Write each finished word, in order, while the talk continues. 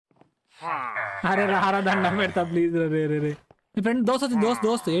అరే రారా దండం పెడతా please ray ray ray me friend దోస్త్ వచ్చింది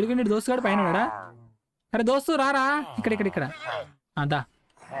దోస్త్ ఏడుగుండి దోస్త్ కూడా పైన ఉన్నాడా అరే దోస్తు రారా ఇక్కడ దా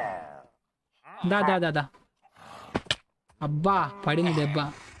దా దా దా దా అబ్బా పడింది దెబ్బ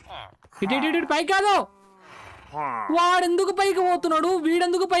ఇటు పైకి కాదు వాడెందుకు పైకి పోతున్నాడు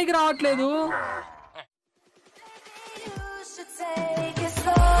వీడెందుకు పైకి రావట్లేదు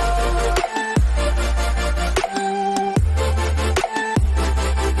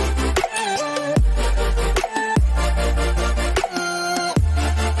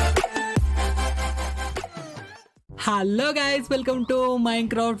hello guys welcome to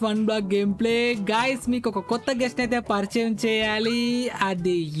Minecraft 1 black game play guys మీకు ఒక కొత్త గెస్ట్ అయితే పరిచయం చేయాలి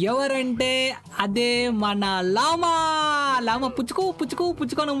అది ఎవరంటే అదే మన లామా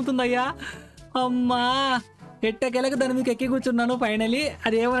పుచ్చుకో నమ్ముతుందయ్యా అమ్మా ఎట్టకెళ్ళక దాని మీకు ఎక్కి కూర్చున్నాను ఫైనలీ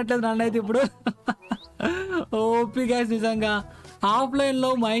అది ఏమనట్లేదు నన్ను అయితే ఇప్పుడు ఓపీ గైస్ నిజంగా ఆఫ్లైన్ లో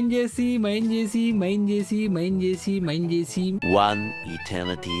మైన్ చేసి మైన్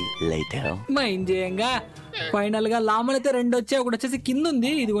చేయంగా ఫైనల్ గా లామలైతే 2 వచ్చాయి ఒకటి వచ్చేసి కింద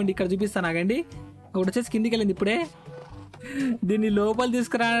ఉంది ఇదిగోండి ఇక్కడ చూపిస్తాను ఆగండి ఒకటి వచ్చేసి కిందికి వెళ్ళింది ఇప్పుడే దీన్ని లోపల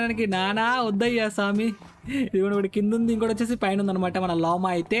తీసుకురావడానికి నానా వద్దయ్యా స్వామి ఇదిగోండి ఒకటి కింద ఉంది ఇంకోటి వచ్చేసి పైన ఉంది అనమాట మన లామా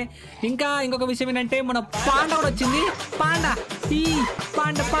అయితే ఇంకా ఇంకొక విషయం ఏంటంటే మన పాండా కూడా వచ్చింది పాండా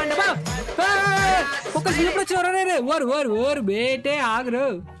ఒక చిన్నప్పుడు వచ్చి ఓరు బేటే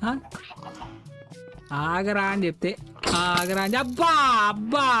ఆగరా అని చెప్తే ఆగరా అని అబ్బా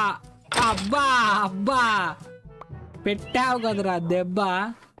పెట్టావు కదరా దెబ్బ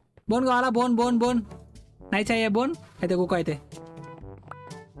బోన్ కావాలా బోన్ నైస్ అయ్యే బోన్ అయితే కుక్క అయితే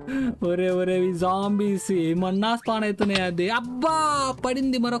ఒరే జాంబీస్ ఏమన్నా స్పాన్ అవుతున్నాయి అది అబ్బా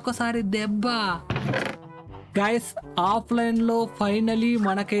పడింది మరొకసారి దెబ్బ గైస్ ఆఫ్లైన్ లో ఫైనలీ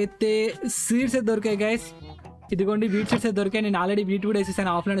మనకైతే సీడ్స్ దొరికాయి గైస్ ఇదిగోండి వీట్ సీడ్స్ దొరికాయి నేను ఆల్రెడీ వీట్ కూడా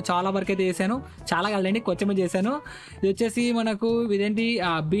వేసేసాను ఆఫ్లైన్ చాలా వరకు అయితే వేసాను చాలా కాదండి కొంచెమే చేశాను ఇది వచ్చేసి మనకు ఇదేంటి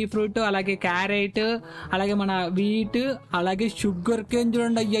బీఫ్ ఫ్రూట్ అలాగే క్యారెట్ అలాగే మన వీట్ అలాగే షుగర్ కేన్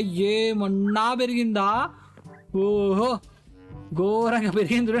చూడండి అయ్యా ఏమన్నా పెరిగిందా ఓహో ఘోరంగా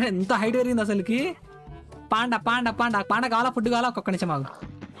పెరిగింది చూడండి ఎంత హైట్ పెరిగింది అసలుకి పాండా కావాలా ఫుడ్ కావాలా ఒక్కొక్క నిమిషం ఆగు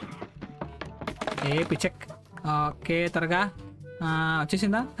పిచక్ ఓకే త్వరగా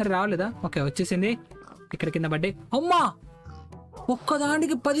వచ్చేసిందా అరే రావలేదా ఓకే వచ్చేసింది ఇక్కడ కింద బడ్డే అమ్మా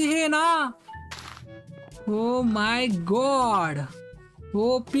ఒక్కదానికి 15 ఓ మై గాడ్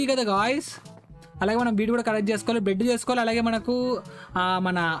ఓపీ కదా గాయ్స్ అలాగే మనం వీటి కూడా కలెక్ట్ చేసుకోవాలి బెడ్ చేసుకోవాలి అలాగే మనకు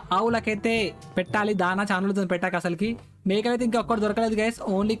మన ఆవులకైతే పెట్టాలి దానా ఛానల్ పెట్టాక అసలుకి మేకలైతే ఇంకా ఒక్కటి దొరకలేదు గైస్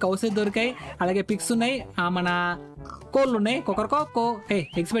ఓన్లీ కౌస్ దొరికాయి అలాగే పిక్స్ ఉన్నాయి మన కోళ్ళు ఉన్నాయి కొకరకో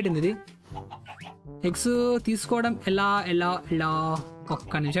ఎగ్స్ పెట్టింది ఇది ఎగ్స్ తీసుకోవడం ఎలా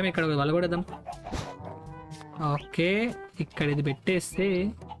ఒక్క నిమిషం ఇక్కడ వలగొడదాం ఓకే ఇక్కడ ఇది పెట్టేస్తే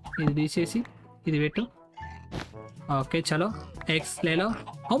ఇది తీసేసి ఇది పెట్టు ఓకే చలో ఎగ్స్ లేలో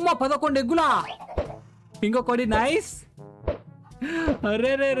అమ్మ 11 ఎగ్గులా ఇంకొకటి నైస్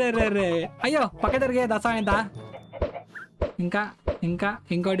అరే అయ్యో పక్క తిరిగే దశ ఎంత ఇంకా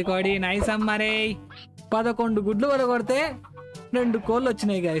ఇంకోటి కోడి నైస్ అమ్మరే 11 గుడ్లు వలగొడితే 2 కోళ్ళు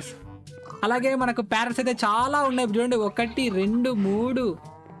వచ్చినాయి గైస్ అలాగే మనకు ప్యారెట్స్ అయితే చాలా ఉన్నాయి చూడండి 1 2 3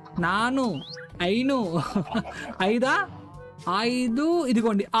 4 5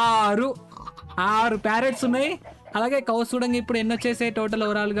 ఇదిగోండి 6 ప్యారెట్స్ ఉన్నాయి అలాగే కౌస్ చూడండి ఇప్పుడు ఎన్ని వచ్చేసాయి టోటల్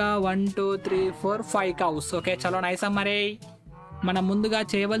ఓవరాల్ గా 1 2 3 4 5 కౌస్ ఓకే చలో నైస్ అమ్మరే మనం ముందుగా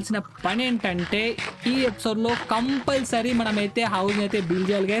చేయవలసిన పని ఏంటంటే ఈ ఎపిసోడ్లో కంపల్సరీ మనమైతే హౌస్ అయితే బిల్డ్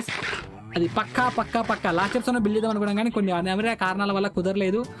చేయాలి గైస్ అది పక్కా లాస్ట్ ఎపిసోడ్ బిల్డ్ చేద్దాం అనుకున్నాం కానీ కొన్ని అనివార్య కారణాల వల్ల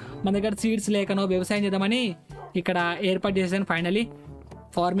కుదరలేదు మన దగ్గర సీడ్స్ లేకనో వ్యవసాయం చేద్దామని ఇక్కడ ఏర్పాటు చేశాను ఫైనలీ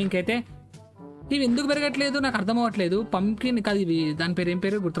ఫార్మింగ్ అయితే ఇవి ఎందుకు పెరగట్లేదు నాకు అర్థం అవ్వట్లేదు పంకిన్ కాదు ఇవి దాని పేరు ఏం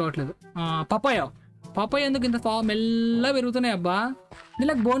పేరు గుర్తురావట్లేదు పపాయ ఎందుకు ఇంత మెల్ల పెరుగుతున్నాయి అబ్బా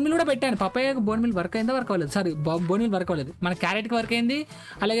దీనికి బోన్ మిల్ కూడా పెట్టాను పపాయకు బోన్ మిల్ వర్క్ అయిందా వర్క్ అవ్వలేదు సారీ బోన్ మిల్ వర్క్ అవ్వలేదు మన క్యారెట్కి వర్క్ అయింది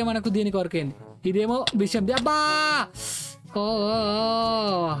అలాగే మనకు దీనికి వర్క్ అయింది ఇదేమో విషయం అబ్బా ఓ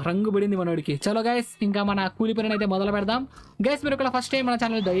రంగు పడింది మనోడికి చలో గైస్ ఇంకా మన కూలి పని అయితే మొదలు పెడదాం గైస్ మీరు కూడా ఫస్ట్ టైం మన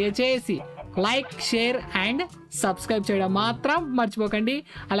ఛానల్ దయచేసి లైక్ షేర్ అండ్ సబ్స్క్రైబ్ చేయడం మాత్రం మర్చిపోకండి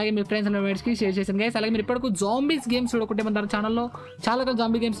అలాగే మీ ఫ్రెండ్స్ అండ్ ఫ్రెండ్స్కి షేర్ చేసాను గైస్ అలాగే మీరు ఇప్పటికు జాంబీస్ గేమ్స్ చూడకుంటే మన ఛానల్లో చాలా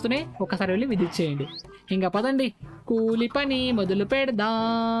జాంబీ గేమ్స్తోనే ఒకసారి వెళ్ళి విజిట్ చేయండి ఇంకా పదండి కూలి పని మొదలు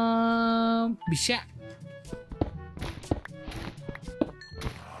పెడదాం బిషా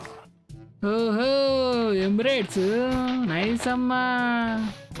ఓహో ఎమిరేట్స్ నైస్ అమ్మా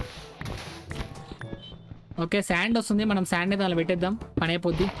ఓకే శాండ్ వస్తుంది మనం శాండ్ అయితే అలా పెట్టేద్దాం పని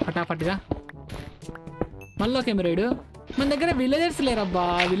అయిపోద్ది ఫటాఫట్గా మళ్ళీ ఒక ఎమిరేడ్ మన దగ్గర విలేజర్స్ లేరబ్బా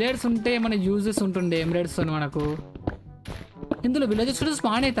విలేజర్స్ ఉంటే మన యూజెస్ ఉంటుండే ఎమిరేట్స్ మనకు ఇందులో విలేజెస్ కూడా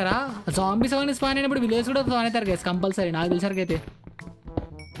స్పాన్ అవుతారా? జాంబీస్ అవన్నీ స్పాన్ అయినప్పుడు విలేజ్ కూడా స్పాన్ అవుతారు గైస్ కంపల్సరీ. నాకు తెలిసరికి అయితే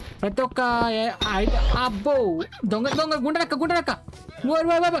ప్రతి ఒక్క అబ్బో దొంగ దొంగ గుండెక్క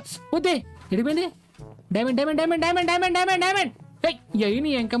వద్దే ఎడిపోయింది. Diamond diamond diamond diamond diamond diamond diamond అయ్యి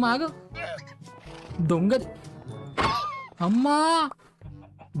నీ ఎంక మాగు దొంగది. అమ్మా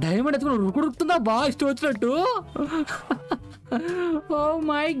డైమండ్ ఎత్తుకుని ఉరుకుడుతుందా బాగా ఇష్టం వచ్చినట్టు. Oh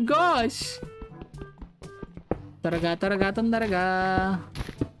my gosh. త్వరగా త్వరగా తొందరగా.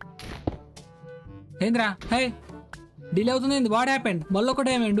 ఏంద్రా హే డిలే అవుతుంది. What happened? మళ్ళీ ఒక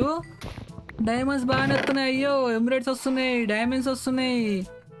డైమండ్. డైమండ్స్ బాగానే వస్తున్నాయి. అయ్యో ఎమిరేట్స్ వస్తున్నాయి, డైమండ్స్ వస్తున్నాయి.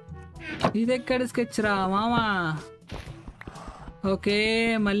 ఇది ఎక్కడ స్కెచ్ రా మామా. ఓకే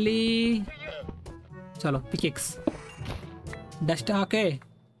మళ్ళీ చలో పికెక్స్ డస్ట్. ఓకే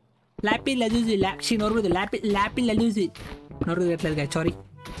ల్యాపీ లజూజీ ల్యాక్షి నోరు ల్యాపీ లజూజీ నోరు ఎట్లేదు కదా సారీ.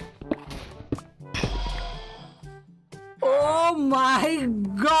 ఓ మై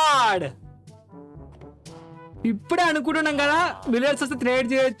గాడ్ ఇప్పుడే అనుకుంటున్నాం కదా విలేజ్ వస్తే ట్రేడ్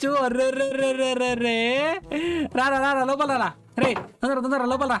చేయొచ్చు. అర్రే రా రా రా లోపల రా రే తొందర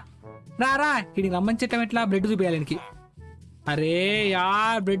లోపల రా రా. ఇది రమ్మని చెట్టం ఎట్లా బ్రెడ్ చూపించాలి ఇంటికి. అరే యా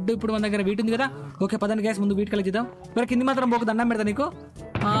బ్రెడ్ ఇప్పుడు మన దగ్గర వీట్ ఉంది కదా. ఓకే పదండి గ్యాస్ ముందు వీట్ కలిగిద్దాం. మరి కింది మాత్రం పోకు దండం పెడతా నీకు.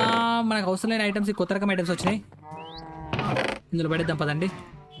 మనకు అవసరం లేని ఐటమ్స్ కొత్త రకం ఐటమ్స్ వచ్చినాయి. ఇందులో పడేద్దాం పదండి.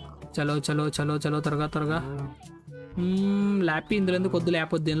 చలో చలో చలో చలో త్వరగా త్వరగా. ల్యాపీ ఇందులో ఎందుకు వద్దు,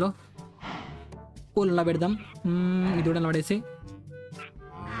 ల్యాప్ వద్దు. దీనిలో పూలలో పెడదాం. ఇది కూడా పడేసి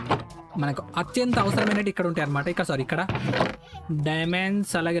మనకు అత్యంత అవసరమైనట్టు ఇక్కడ ఉంటాయి అనమాట. ఇక్కడ సారీ ఇక్కడ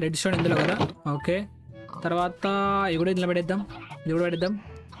డైమండ్స్ అలాగే రెడ్ స్టోన్ ఇందులో కదా. ఓకే తర్వాత ఇవి కూడా ఇందులో పడేద్దాం. ఇది కూడా పడేద్దాం.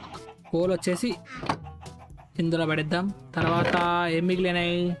 కోల్ వచ్చేసి ఇందులో పడేద్దాం. తర్వాత ఏం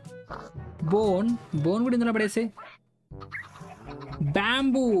మిగిలినాయి? బోన్ కూడా ఇందులో పడేసి.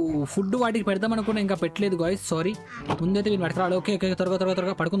 బ్యాంబూ ఫుడ్ వాటికి పెడదాం అనుకున్నా ఇంకా పెట్టలేదు గాయ్స్ సారీ. ముందైతే వీళ్ళు పడతారు. ఓకే ఓకే త్వరగా త్వరగా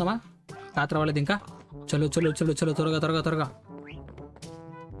త్వరగా పడుకుందామా? రాత్రి అవ్వలేదు ఇంకా. చలో చలో చలో చలో త్వరగా త్వరగా త్వరగా.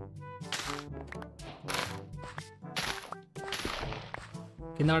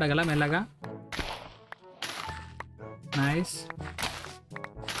 కింద పడగల మెల్లగా. నైస్.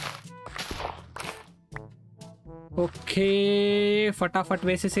 ఓకే ఫటాఫట్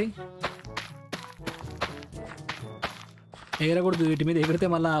వేసేసి ఎగరకూడదు వీటి మీద. ఎగిరితే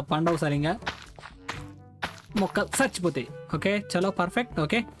మళ్ళీ పండవు సరిగా మొక్కలు చచ్చిపోతాయి. ఓకే చలో పర్ఫెక్ట్.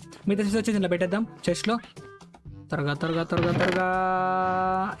 ఓకే మిగతా చెస్ట్ వచ్చేసి ఇందులో పెట్టేద్దాం. చెస్ట్లో త్వరగా త్వరగా త్వరగా త్వరగా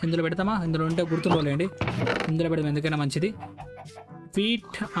ఇందులో పెడతామా? ఇందులో ఉంటే గుర్తుండలేండి. ఇందులో పెడదాం ఎందుకైనా మంచిది.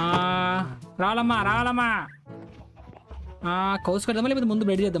 ఫీట్ రాలమ్మా రాలమ్మా. కౌస్ కడదామా లేకపోతే ముందు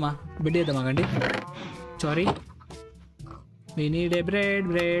బెడ్ చేద్దామా? బెడ్ చేద్దామా కండి sorry. We need a bread.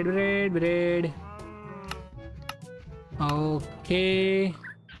 Okay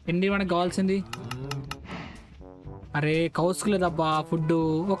ఎన్ని మనకు కావాల్సింది? అరే కౌస్కు లేదబ్బా ఫుడ్.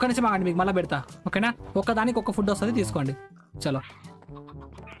 ఒక్క నిమిషం ఆగండి మీకు మళ్ళీ పెడతా ఓకేనా. ఒక్కదానికి ఒక్క ఫుడ్ వస్తుంది తీసుకోండి. చలో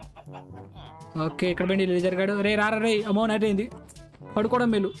ఓకే ఇక్కడ పోయింది లేజర్ గాడు. రే రా రే అమౌ నైట్ అయింది పడుకోవడం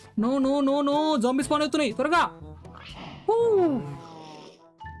మేలు. No no no no జంబీస్ span అవుతున్నాయి త్వరగా.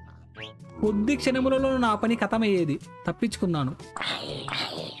 కొద్ది క్షణములలో నా పని కథమయ్యేది. తప్పించుకున్నాను.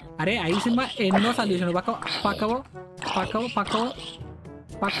 అరే ఐ సినిమా ఎన్నో సార్లు చూసాను.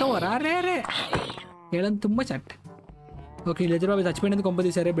 పక్కవో రా రే రే ఏడం తుమ్మ చట్. ఓకే లెజర్ బాబు చచ్చిపోయినందుకు కొంప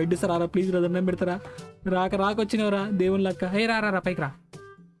తీసారే. బ్లడ్ ఇస్తారా ప్లీజ్ దండం పెడతారా? రాకొచ్చినవరా దేవుని లక్క. హే రా రా పైకి రా.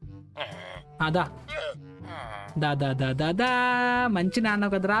 అదా దా దా దా దా దా మంచి నాన్న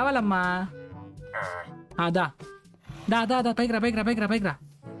కదా రావాలమ్మా. అదా దా దా దా పైకి రా.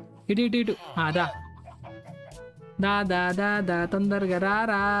 ఇటు అదా దా దా దా దా తొందరగా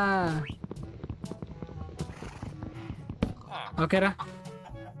రా. ఓకే రా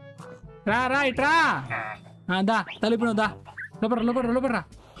ఇట్రా. దా తలుపును దా లోపల.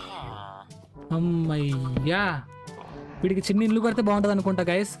 అమ్మయ్యా వీడికి చిన్న ఇల్లు కడితే బాగుంటుంది అనుకుంటా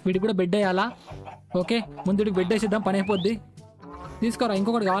గైస్. వీడికి కూడా బెడ్ వేయాలా? ఓకే ముందు వీడికి బెడ్ వేసిద్దాం పని అయిపోద్ది. తీసుకోరా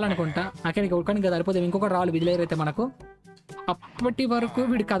ఇంకొకటి కావాలనుకుంటా. అక్కడికి ఒక్కడికి కదా అయిపోతుంది. ఇంకొకటి రావాలి విజిలేర్ అయితే మనకు. అప్పటి వరకు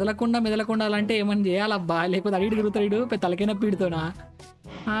వీడు కదలకుండా మెదలకుండా అలాంటి ఏమని చేయాలబ్బా. లేకపోతే అడిగి తిరుగుతాడు పెద్ద తలకైనా పీడుతోనా.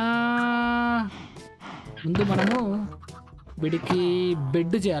 ముందు మనము వీడికి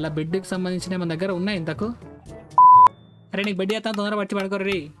బెడ్ చేయాలి. బెడ్కి సంబంధించిన మన దగ్గర ఉన్నాయి ఇంతకు. అరే నీకు బెడ్ చేస్తాను తొందరగా పట్టి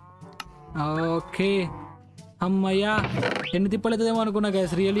పడుకోర్రీ. ఓకే అమ్మయ్యా ఎన్ని తిప్పలేదేమో అనుకున్నా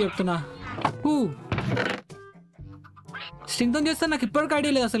గ్యాస్ రియల్లీ చెప్తున్నా. స్ట్రింగ్తో చేస్తాను నాకు ఇప్పటికి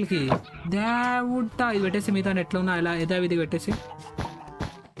ఐడియా లేదు అసలుకి. దేవుడా ఇది పెట్టేసి మిగతా ఎట్లా ఉన్నా ఇలా యథావిధి పెట్టేసి.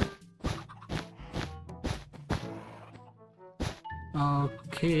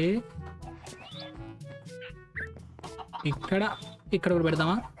 ఓకే ఇక్కడ కూడా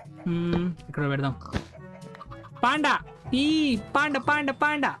పెడదామా? ఇక్కడ పెడదాం. పాండా ఈ పాండ పాండ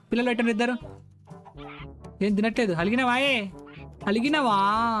పాండ పిల్లలు పెట్టండి ఇద్దరు. ఏం తినట్లేదు. అలిగినవాయే అలిగినవా?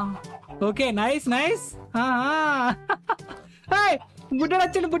 Okay nice nice. బుడ్డడు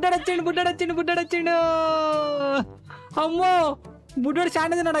వచ్చిండు బుడ్డడు వచ్చిండు బుడ్డడు వచ్చిండు బుడ్డడు వచ్చిండు. అమ్మో బుడ్డోడు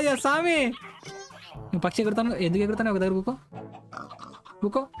చాండ తిన్నాడు అయ్యా స్వామి. పక్షి ఎగురుతాను. ఎందుకు ఎగురుతాను? ఒక దగ్గర కూకో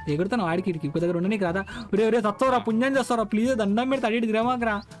కూకో ఎగురుతాను. ఆడికి ఇడికి ఒక దగ్గర ఉండనీకి రాదా? రే తత్వరా పుణ్యం చేస్తారా ప్లీజ్ దండం పెడితే అడిగి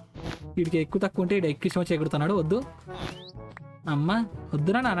గ్రామాకరా. వీడికి ఎక్కువ తక్కువ ఉంటే ఇటు ఎక్కువ వచ్చి ఎగురుతున్నాడు. వద్దు అమ్మ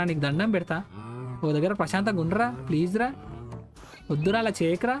వద్దురా నాన్న నీకు దండం పెడతా. ఓ దగ్గర ప్రశాంతంగా ఉండరా ప్లీజ్ రా. వద్దురా అలా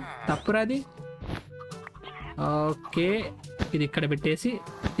చేయకరా తప్పురా అది. ఓకే ఇది ఇక్కడ పెట్టేసి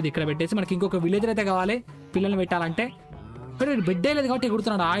మనకి ఇంకొక విలేజర్ అయితే కావాలి పిల్లల్ని పెట్టాలంటే. బెడ్ లేదు కాబట్టి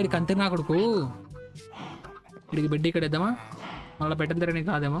ఎగురుతున్నాడు. ఇడికి అంతే నా కొడుకు. ఇడికి బెడ్ ఇక్కడ వేద్దామా? మళ్ళీ పెట్టలేరు నీకు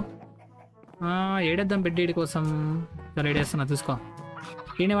కాదేమో. ఏడేద్దాం బెడ్ ఇడి కోసం. ఏడేస్తున్నా చూసుకో.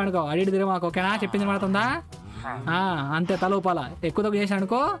 ఈయన వాడుకో అడిగి తిరిగి మాకు ఓకేనా? చెప్పింది పడుతుందా? అంతే తలోపాల ఎక్కువ తక్కువ చేసి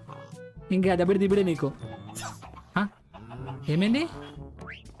అనుకో ఇంకా దబ్బిడి దిబ్బిడే నీకు. ఏమైంది?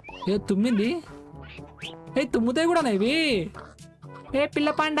 ఏ తుమ్మింది? ఏ తుమ్ముతాయి కూడా ఇవి. ఏ పిల్ల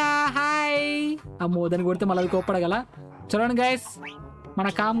పండా హాయ్. అమ్మో దాన్ని కొడితే మళ్ళీ కోప్పడగల. చూడండి గైస్ మన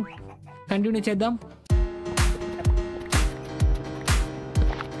కామ్ కంటిన్యూ చేద్దాం.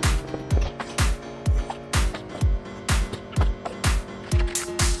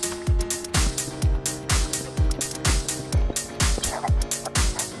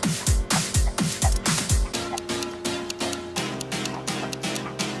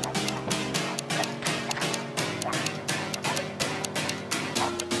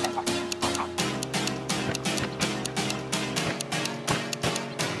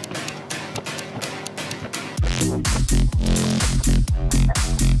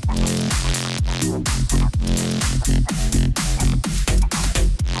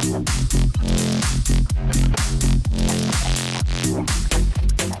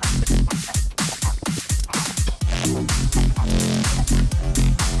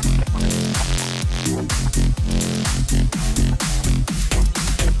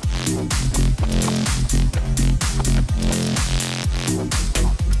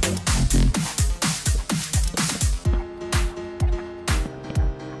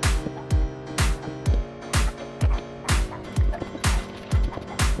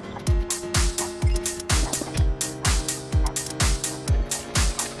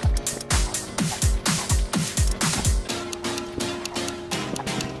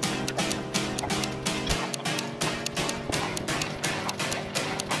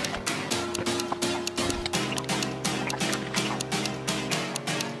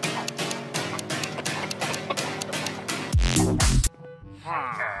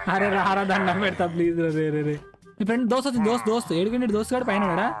 అరే రారా దండం పెడతా please. Ray ray ray me friend దోస్త్ వచ్చింది. దోస్త్ ఏడుగండి దోస్తు గారు పైన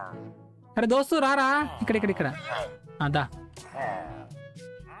ఉన్నాడా? అరే దోస్తు రారా ఇక్కడ ఇక్కడ ఇక్కడ. దా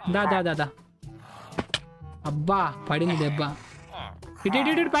దా దా దా దా. అబ్బా పడింది దెబ్బ. ఇటు ఇటు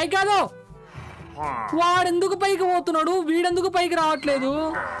ఇటు పైకి కాదు. వాడెందుకు పైకి పోతున్నాడు? వీడెందుకు పైకి రావట్లేదు?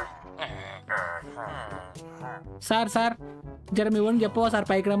 సార్ సార్ జర మీ ఓన్ చెప్పవా సార్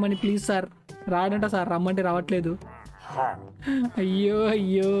పైకి రమ్మని ప్లీజ్ సార్. రాడంట సార్ రమ్మంటే రావట్లేదు. అయ్యో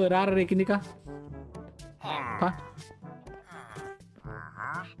అయ్యో రారా రే కిందికా.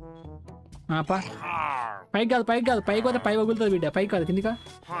 పైకి కాదు పైకి కాదు పైకి పోతే పై వగులుతుంది బిడ్డ. పైకి కాదు కిందికా.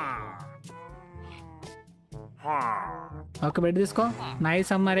 ఒక బెడ్ తీసుకో.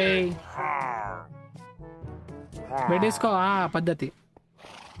 నైస్ అమ్మరే బెడ్ తీసుకో. పద్ధతి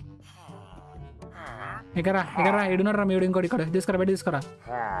ఎగరా ఎగరా. ఏడున్నాడు రా మీడు ఇంకోటి ఇక్కడ తీసుకురా. బెడ్ తీసుకురా.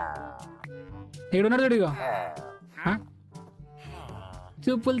 ఏడున్నాడు చూడిగో.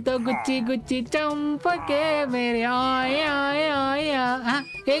 చూపులతో గుచ్చి గుచ్చి చంపకే మేరే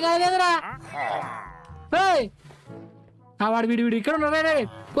ఏం కాదురా. వాడు వీడు వీడు ఇక్కడ ఉన్నాడు. రే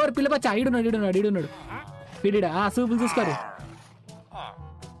కోరు పిల్ల పచ్చా. ఈడున్నాడు ఈడున్నాడు ఈడున్నాడు వీడిడా. సూపులు చూసుకోరు.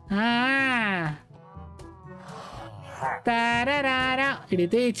 తారారా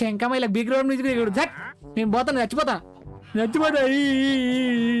ఇడితే శంకమ్మ బిగ్ గ్రౌండ్ మ్యూజిక్ దిగుడు. జట్ నేను పోతాను చచ్చిపోతా చచ్చిపోతా.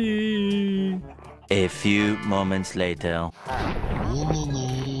 A few moments later.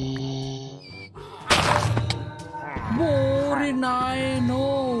 Bori naino.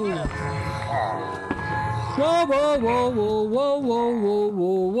 Whoa whoa whoa whoa whoa whoa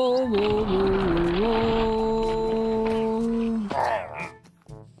whoa whoa whoa whoa.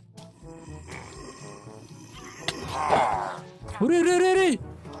 Uri uri uri uri.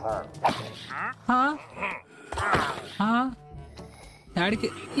 యాడికి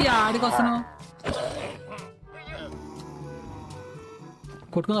యాడికి వస్తున్నావు?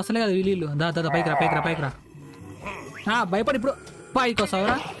 కొట్టుకుని వస్తలే కదా వీళ్ళు. దా దా పైకి రా పైకి రా పైకి రా. భయపడి ఇప్పుడు పైకి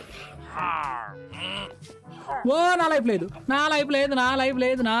వస్తావురా. ఓ నా లైఫ్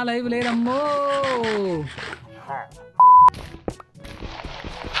లేదు అమ్మో.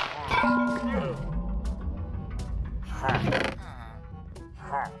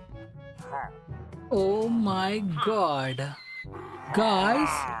 Oh my God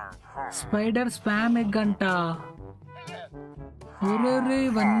guys, spider spam egg అంట. ఒరే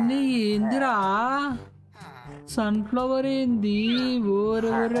ఇవన్నీ ఏందిరా? సన్ఫ్లవర్ ఏంది?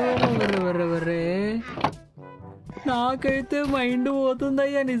 ఒరే నాకైతే మైండ్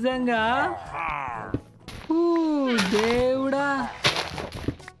పోతుందయ్యా నిజంగా. దేవుడా,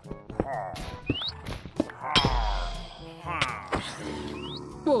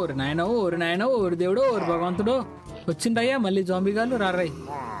 ఓరు నాయన ఓరు దేవుడు ఓరు భగవంతుడు. వచ్చిందయ్యా మళ్ళీ జాంబీగాళ్ళు. రారాయ్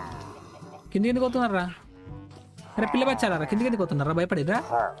కింది కిందికి పోతున్నారా? అరే పిల్ల బచ్చారా కింది కిందికి పోతున్నారా? భయపడిరా?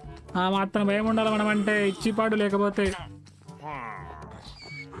 మాత్రం భయం ఉండాలి మనం అంటే, ఇచ్చిపాడు లేకపోతే.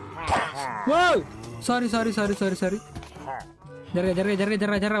 సారీ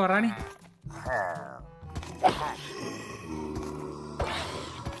జరగ రాని.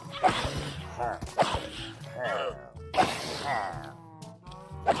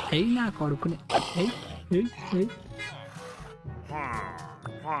 నా కొడుకుని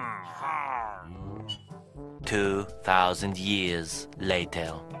 2000 years later.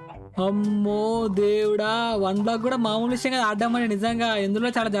 అమ్మో దేవుడా, 1 బ్లాక్ కూడా మామూలు విషయంగా ఆడమని నిజంగా. ఇందులో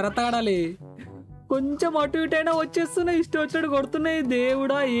చాలా జాగ్రత్తగా ఆడాలి. కొంచెం అటు ఇటు అయినా వచ్చేస్తున్నాయి, ఇష్టం వచ్చినట్టు కొడుతున్నాయి.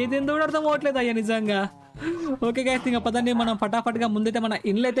 దేవుడా, ఏదేందో కూడా అర్థం అవ్వట్లేదు అయ్యా నిజంగా. ఓకే గైస్, ఇంకా పదండి మనం ఫటాఫట్గా ముందైతే మన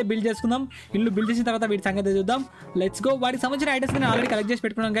ఇల్లు అయితే బిల్డ్ చేసుకుందాం. ఇల్లు బిల్డ్ చేసిన తర్వాత వీటి సంగతి చూద్దాం. Let's go. వాటికి సంబంధించిన ఐటమ్స్ నేను ఆల్రెడీ కలెక్ట్ చేసి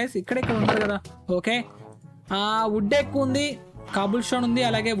పెట్టుకున్నాం గైస్. ఇక్కడ ఉన్నారు కదా. ఓకే, వుడ్ ఎక్కువ ఉంది, కాబుల్ స్టోన్ ఉంది.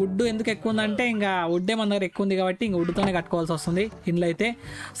 అలాగే వుడ్ ఎందుకు ఎక్కువ ఉందంటే ఇంకా వుడ్డే మన దగ్గర ఎక్కువ ఉంది కాబట్టి ఇంకా వుడ్తోనే కట్టుకోవాల్సి వస్తుంది ఇండ్లు అయితే.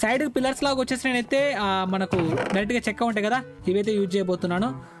 సైడ్ పిల్లర్స్ లాగా వచ్చేసి నేనైతే మనకు డైరెక్ట్గా చెక్క ఉంటాయి కదా, ఇవైతే యూజ్ చేయబోతున్నాను.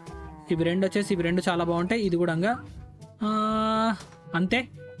 ఇవి రెండు చాలా బాగుంటాయి. ఇది కూడా అంతే.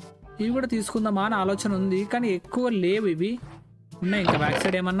 ఇవి కూడా తీసుకుందామా అని ఆలోచన ఉంది, కానీ ఎక్కువ లేవు. ఇవి ఉన్నాయి ఇంకా బ్యాక్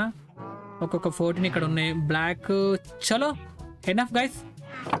సైడ్ ఏమన్నా ఒక్కొక్క 14 ఇక్కడ ఉన్నాయి. బ్లాక్ చలో ఎనఫ్ గైస్.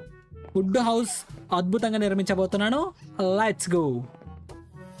 వుడ్ హౌస్ అద్భుతంగా నిర్మించబోతున్నాను. Let's go.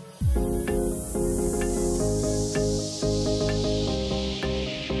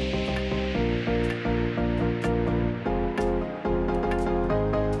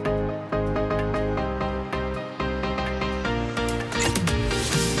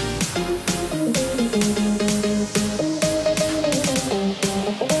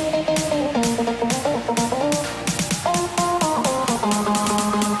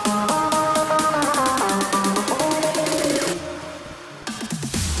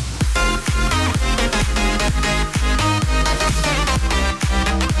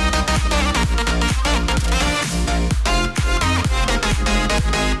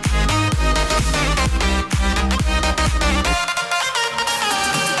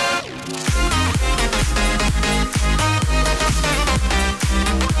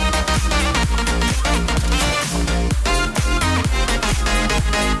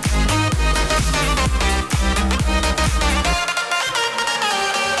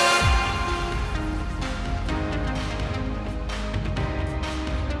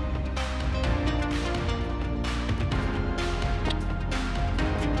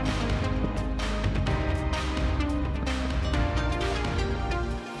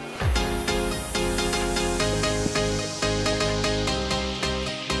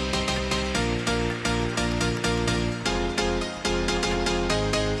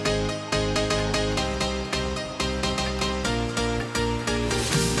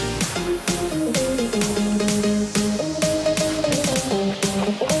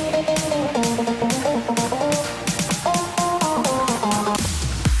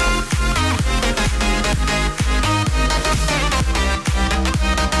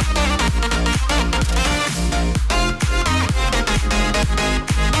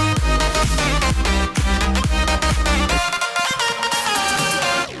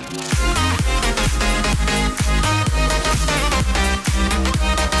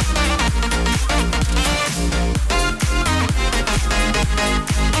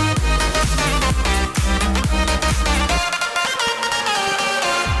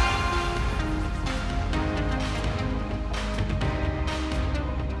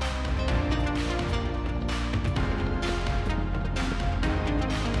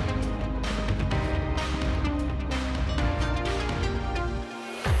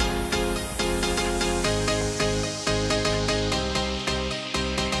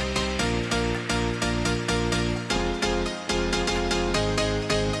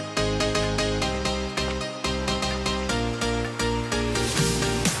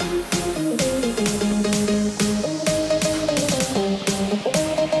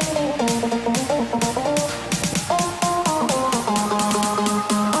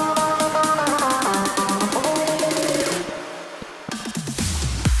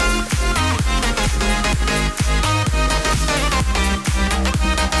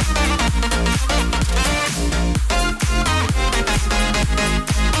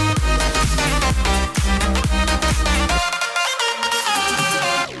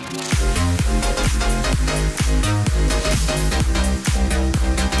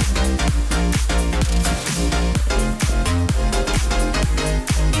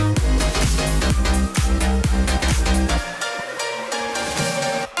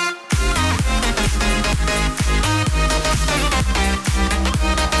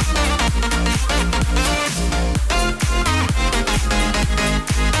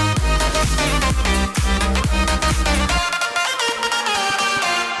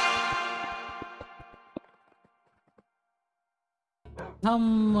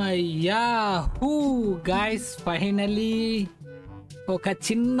 అమ్మయ్యా హూ గైస్ ఫైనలీ ఒక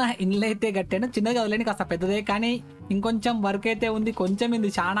చిన్న ఇల్లు అయితే కట్టాను. చిన్నగా వదిలేని కాస్త పెద్దదే, కానీ ఇంకొంచెం వర్క్ అయితే ఉంది. కొంచెం ఇది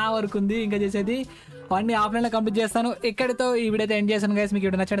చాలా వర్క్ ఉంది ఇంకా చేసేది. అవన్నీ ఆఫ్లైన్లో కంప్లీట్ చేస్తాను. ఇక్కడితో ఈ వీడియో అయితే ఎండ్ చేశాను గైస్. మీకు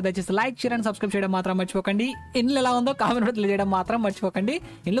వీడియో నచ్చండి దయచేసి లైక్ షేర్ అండ్ సబ్స్క్రైబ్ చేయడం మాత్రం మర్చిపోకండి. ఇల్లు ఎలా ఉందో కామెంట్ చేయడం మాత్రం మర్చిపోకండి.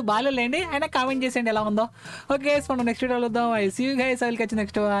 ఇల్లు బాగాలేండి అయినా కామెంట్ చేసేయండి ఎలా ఉందో. ఓకే గైస్, మనం నెక్స్ట్ వీడియోలో వద్దాం. I see you guys. I will catch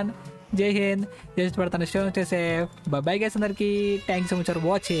next one. జై హింద్. జస్ట్ పడతాను. స్టే చేసే బై గైస్ అందరికి. Thanks so much for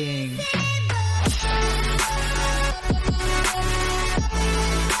watching.